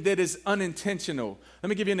something that is unintentional. Let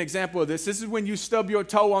me give you an example of this. This is when you stub your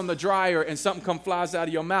toe on the dryer and something flies out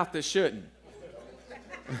of your mouth that shouldn't.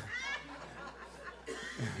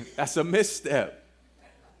 That's a misstep.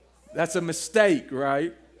 That's a mistake,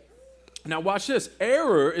 right? Now watch this.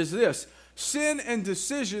 Error is this. Sin and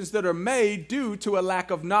decisions that are made due to a lack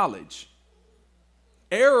of knowledge.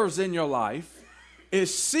 Errors in your life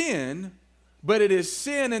is sin, but it is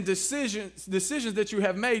sin and decisions that you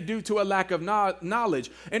have made due to a lack of knowledge.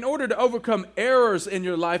 In order to overcome errors in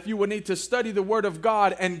your life, you will need to study the Word of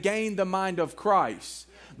God and gain the mind of Christ.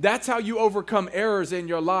 That's how you overcome errors in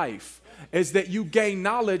your life. Is that you gain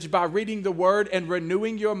knowledge by reading the Word and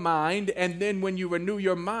renewing your mind. And then when you renew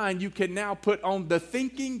your mind, you can now put on the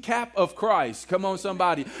thinking cap of Christ. Come on,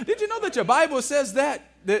 somebody. Did you know that your Bible says that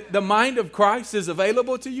the mind of Christ is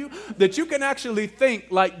available to you? That you can actually think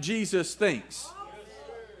like Jesus thinks.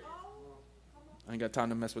 I ain't got time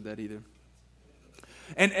to mess with that either.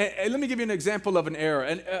 And let me give you an example of an error.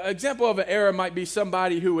 An example of an error might be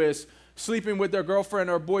somebody who is sleeping with their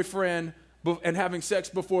girlfriend or boyfriend and having sex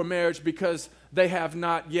before marriage because they have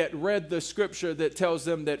not yet read the scripture that tells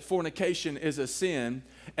them that fornication is a sin,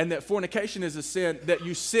 and that fornication is a sin, that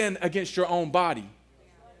you sin against your own body.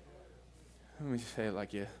 Let me say it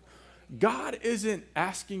like, yeah. God isn't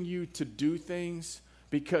asking you to do things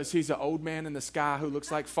because he's an old man in the sky who looks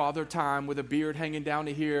like Father Time with a beard hanging down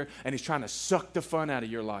to here, and he's trying to suck the fun out of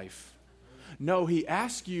your life. No, he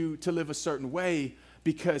asks you to live a certain way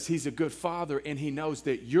because he's a good father, and he knows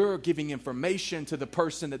that you're giving information to the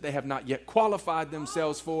person that they have not yet qualified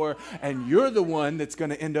themselves for, and you're the one that's going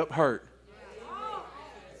to end up hurt.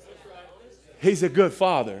 He's a good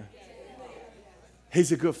father.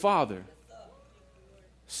 He's a good father.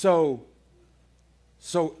 So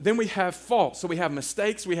then we have faults. So we have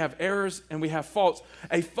mistakes, we have errors, and we have faults.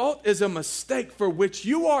 A fault is a mistake for which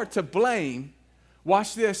you are to blame,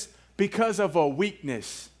 watch this, because of a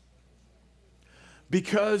weakness.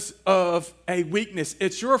 Because of a weakness.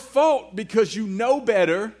 It's your fault because you know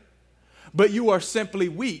better, but you are simply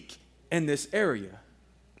weak in this area.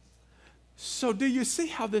 So do you see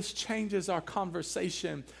how this changes our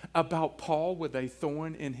conversation about Paul with a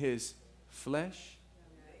thorn in his flesh?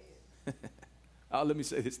 Let me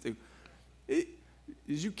say this too. Did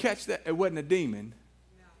you catch that? It wasn't a demon.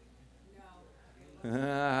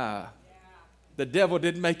 No. The devil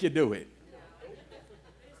didn't make you do it.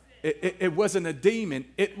 It wasn't a demon.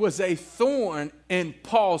 It was a thorn in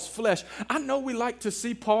Paul's flesh. I know we like to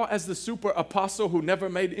see Paul as the super apostle who never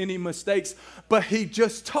made any mistakes, but he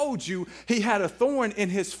just told you he had a thorn in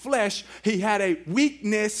his flesh. He had a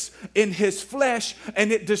weakness in his flesh,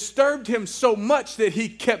 and it disturbed him so much that he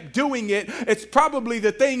kept doing it. It's probably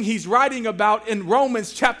the thing he's writing about in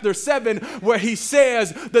Romans chapter 7, where he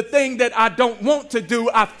says, the thing that I don't want to do,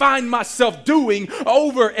 I find myself doing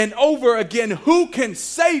over and over again. Who can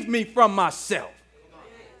save me from myself?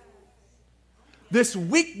 This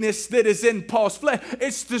weakness that is in Paul's flesh,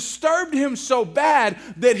 it's disturbed him so bad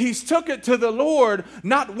that he's took it to the Lord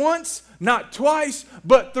not once, not twice,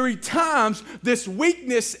 but 3 times. This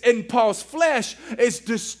weakness in Paul's flesh is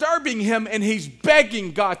disturbing him, and he's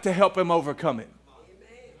begging God to help him overcome it.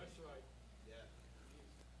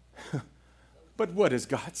 But what does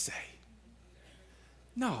God say?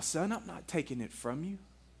 No, son, I'm not taking it from you.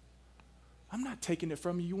 I'm not taking it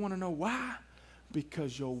from you. You want to know why?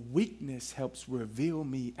 Because your weakness helps reveal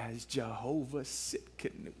me as Jehovah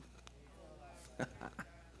Tsidkenu.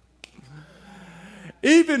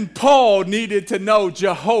 Even Paul needed to know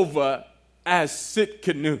Jehovah as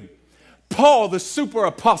Tsidkenu. Paul, the super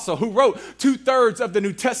apostle who wrote 2/3 of the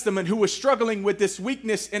New Testament, who was struggling with this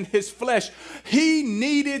weakness in his flesh, he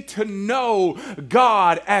needed to know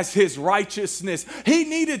God as his righteousness. He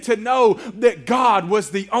needed to know that God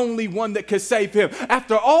was the only one that could save him.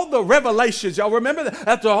 After all the revelations, y'all remember that?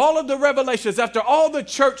 After all of the revelations, after all the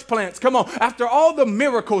church plants, come on, after all the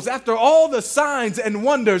miracles, after all the signs and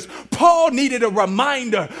wonders, Paul needed a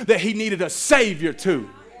reminder that he needed a Savior too.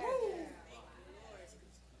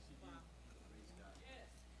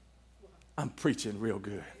 I'm preaching real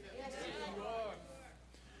good.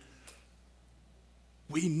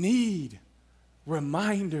 We need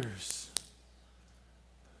reminders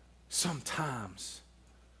sometimes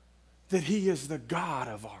that he is the God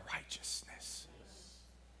of our righteousness.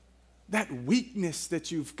 That weakness that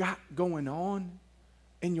you've got going on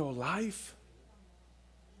in your life,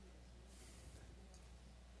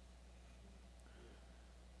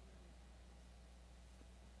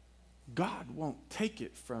 God won't take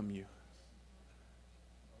it from you.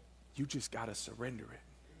 You just got to surrender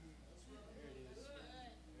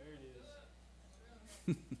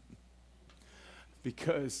it.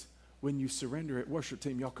 Because when you surrender it, worship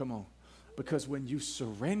team, y'all come on. Because when you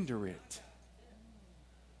surrender it,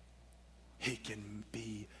 he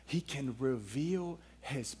can reveal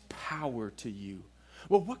his power to you.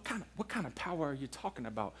 Well, what kind of power are you talking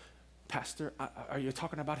about, Pastor? Are you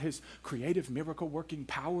talking about his creative miracle working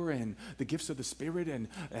power and the gifts of the Spirit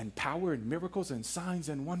and power and miracles and signs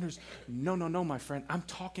and wonders? No, my friend. I'm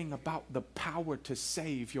talking about the power to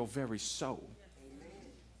save your very soul.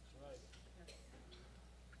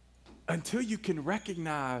 Until you can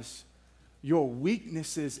recognize your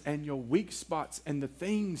weaknesses and your weak spots and the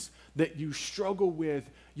things that you struggle with,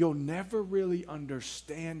 you'll never really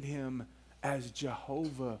understand him as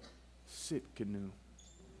Jehovah Tsidkenu.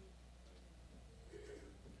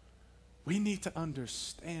 We need to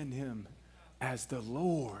understand him as the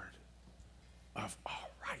Lord of our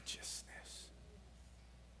righteousness.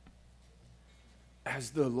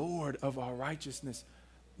 As the Lord of our righteousness.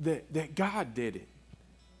 That God did it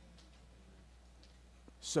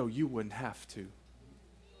so you wouldn't have to.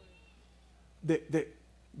 That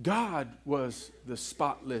God was the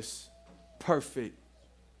spotless, perfect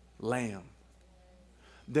lamb.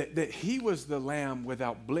 That he was the lamb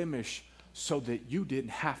without blemish so that you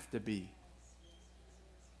didn't have to be.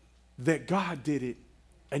 That God did it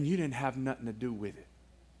and you didn't have nothing to do with it.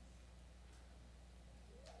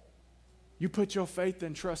 You put your faith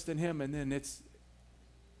and trust in him, and then it's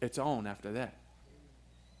on after that.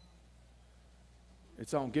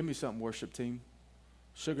 It's on. Give me something, worship team.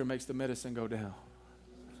 Sugar makes the medicine go down.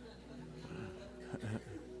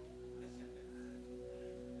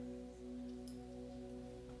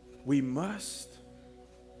 We must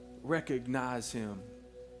recognize him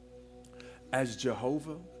as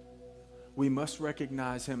Jehovah. We must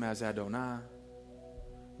recognize him as Adonai.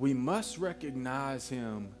 We must recognize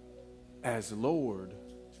him as Lord.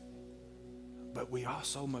 But we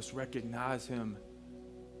also must recognize him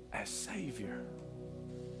as Savior.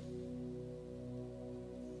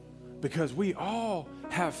 Because we all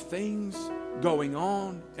have things going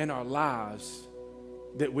on in our lives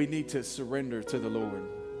that we need to surrender to the Lord.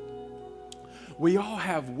 We all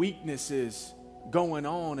have weaknesses going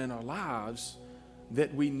on in our lives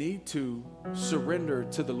that we need to surrender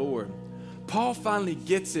to the Lord. Paul finally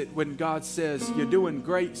gets it when God says, "You're doing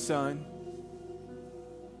great, son.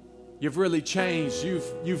 You've really changed.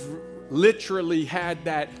 You've literally had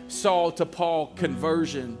that Saul to Paul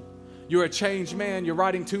conversion. You're a changed man. You're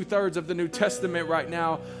writing 2/3 of the New Testament right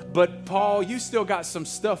now. But Paul, you still got some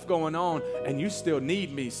stuff going on, and you still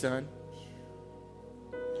need me, son.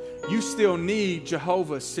 You still need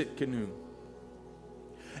Jehovah Tsidkenu.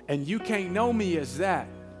 And you can't know me as that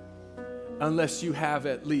unless you have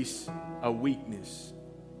at least a weakness."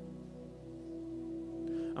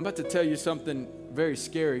 I'm about to tell you something very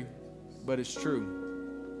scary, but it's true.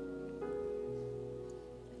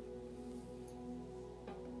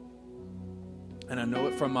 And I know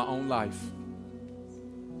it from my own life.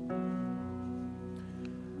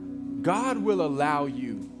 God will allow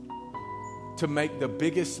you to make the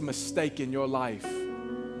biggest mistake in your life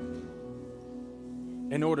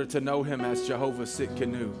in order to know him as Jehovah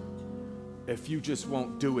Tsidkenu, if you just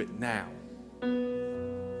won't do it now.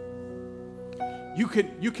 You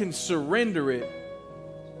can surrender it,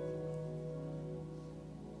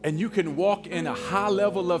 and you can walk in a high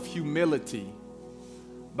level of humility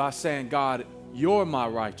by saying, God, you're my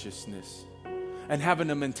righteousness. And having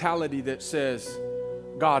a mentality that says,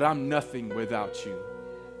 God, I'm nothing without you.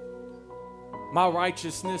 My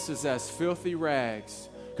righteousness is as filthy rags.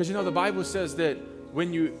 Because you know, the Bible says that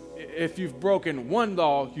if you've broken one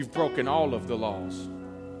law, you've broken all of the laws.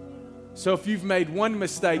 So if you've made one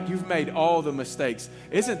mistake, you've made all the mistakes.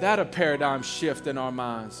 Isn't that a paradigm shift in our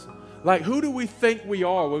minds? Like, who do we think we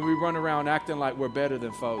are when we run around acting like we're better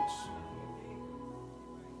than folks?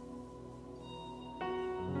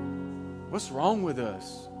 What's wrong with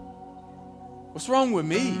us? What's wrong with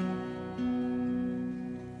me?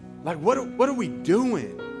 Like, what are we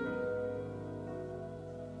doing?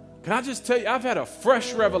 Can I just tell you, I've had a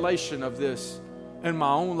fresh revelation of this in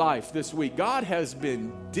my own life this week. God has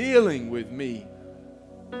been dealing with me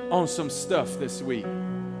on some stuff this week.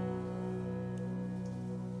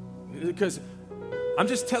 Because I'm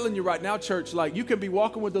just telling you right now, church, like, you can be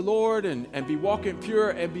walking with the Lord and be walking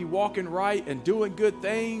pure and be walking right and doing good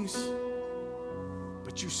things,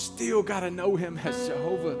 but you still got to know him as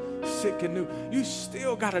Jehovah Tsidkenu. You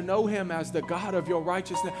still got to know him as the God of your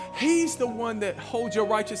righteousness. He's the one that holds your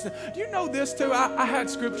righteousness. You know this too. I had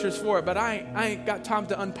scriptures for it, but I ain't got time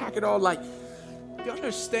to unpack it all. Like, you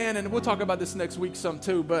understand, and we'll talk about this next week some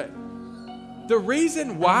too, but the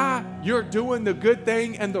reason why you're doing the good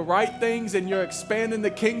thing and the right things and you're expanding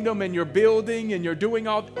the kingdom and you're building and you're doing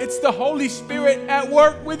all, it's the Holy Spirit at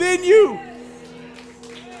work within you.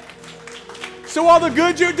 So all the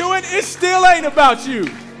good you're doing, it still ain't about you.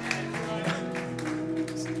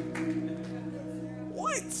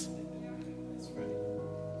 What?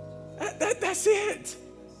 That's it.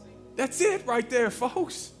 That's it right there,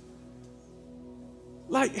 folks.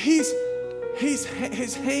 Like, his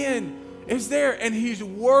hand is there and he's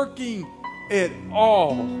working it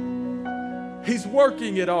all. He's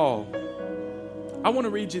working it all. I want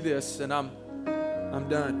to read you this, and I'm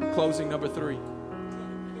done. Closing number 3.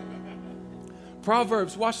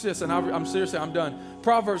 Proverbs, watch this, and I'm seriously, I'm done.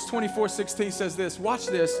 Proverbs 24:16 says this. Watch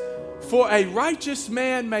this. For a righteous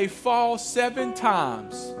man may fall 7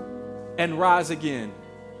 times and rise again,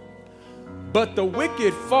 but the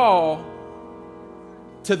wicked fall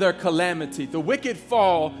to their calamity. The wicked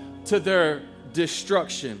fall to their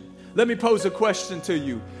destruction. Let me pose a question to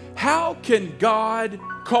you. How can God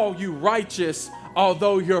call you righteous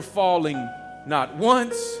although you're falling not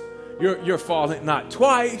once, you're falling not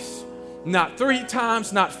twice, not 3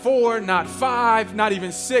 times, not 4, not 5, not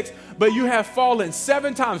even 6, but you have fallen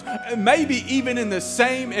 7 times, maybe even in the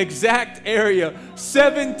same exact area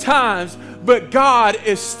 7 times, but God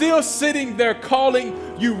is still sitting there calling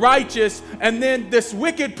you righteous, and then this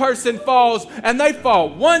wicked person falls, and they fall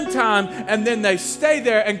 1 time, and then they stay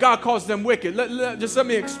there, and God calls them wicked. Just let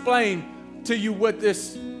me explain to you what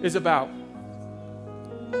this is about.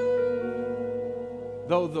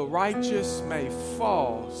 Though the righteous may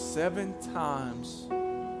fall 7 times,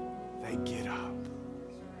 they get up.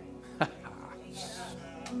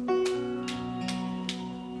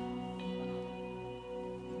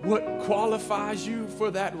 What qualifies you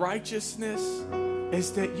for that righteousness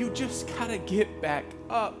is that you just gotta get back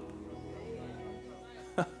up.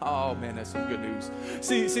 Oh man, that's some good news.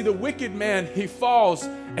 See, the wicked man, he falls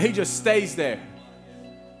and he just stays there.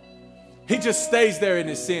 He just stays there in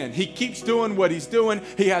his sin. He keeps doing what he's doing.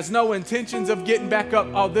 He has no intentions of getting back up.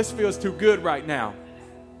 Oh, this feels too good right now.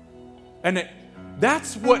 And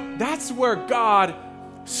that's where God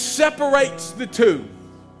separates the two.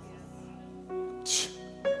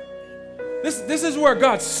 This is where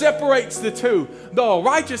God separates the two. Though a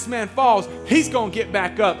righteous man falls, he's going to get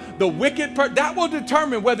back up. The wicked that will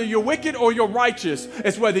determine whether you're wicked or you're righteous.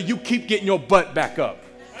 It's whether you keep getting your butt back up.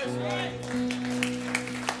 That's right.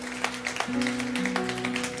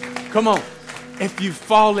 Come on. If you've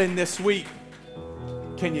fallen this week,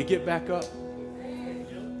 can you get back up?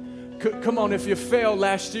 Come on. If you failed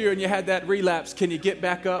last year and you had that relapse, can you get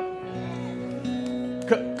back up?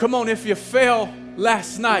 Come on. If you fell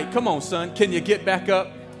last night, come on, son, can you get back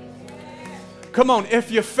up? Come on. If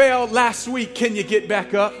you failed last week, can you get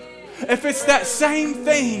back up? If it's that same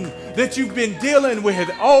thing that you've been dealing with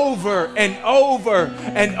over and over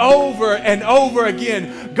and over and over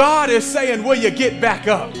again, God is saying, will you get back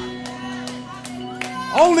up?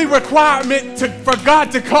 Only requirement for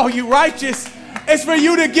God to call you righteous is for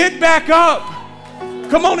you to get back up.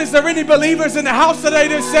 Come on, is there any believers in the house today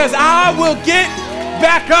that says, I will get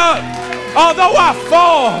back up? Although I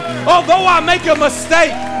fall, although I make a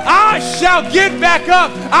mistake, I shall get back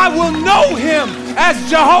up. I will know him as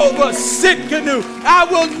Jehovah Tsidkenu. I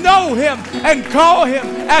will know him and call him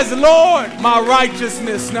as Lord, my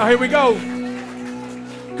righteousness. Now here we go.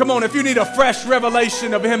 Come on, if you need a fresh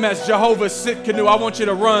revelation of him as Jehovah Tsidkenu, I want you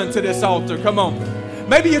to run to this altar. Come on.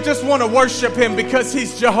 Maybe you just want to worship him because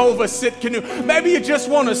he's Jehovah Tsidkenu. Maybe you just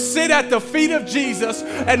want to sit at the feet of Jesus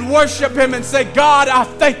and worship him and say, God, I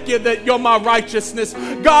thank you that you're my righteousness.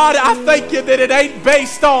 God, I thank you that it ain't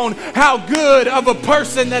based on how good of a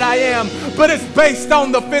person that I am, but it's based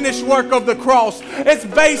on the finished work of the cross. It's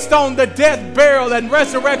based on the death, burial, and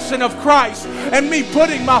resurrection of Christ and me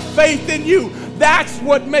putting my faith in you. That's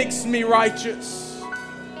what makes me righteous.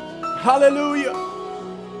 Hallelujah.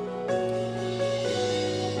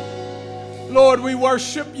 Lord, we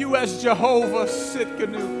worship you as Jehovah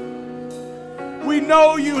Tsidkenu. We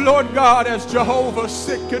know you, Lord God, as Jehovah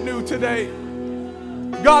Tsidkenu today.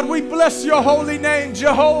 God, we bless your holy name,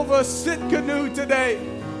 Jehovah Tsidkenu today.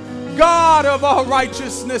 God of all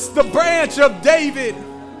righteousness, the branch of David.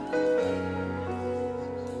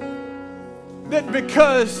 That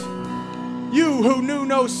because you who knew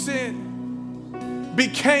no sin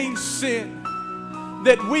became sin,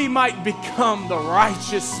 that we might become the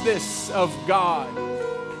righteousness of God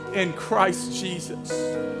in Christ Jesus.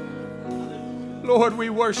 Lord, we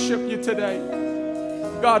worship you today.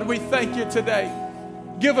 God, we thank you today.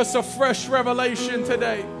 Give us a fresh revelation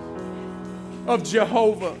today of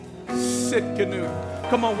Jehovah Tsidkenu.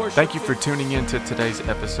 Come on, worship. Thank you for tuning in to today's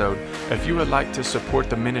episode. If you would like to support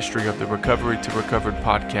the ministry of the Recovery to Recovered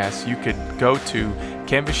podcast, you could go to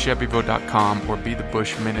canvaschebyville.com or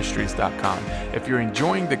bethebushministries.com. If you're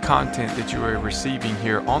enjoying the content that you are receiving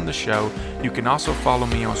here on the show, you can also follow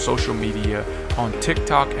me on social media on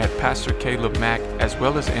TikTok at Pastor Caleb Mack, as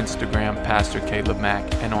well as Instagram, Pastor Caleb Mack,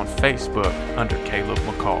 and on Facebook under Caleb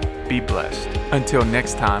McCall. Be blessed. Until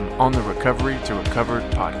next time on the Recovery to Recovered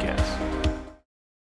podcast.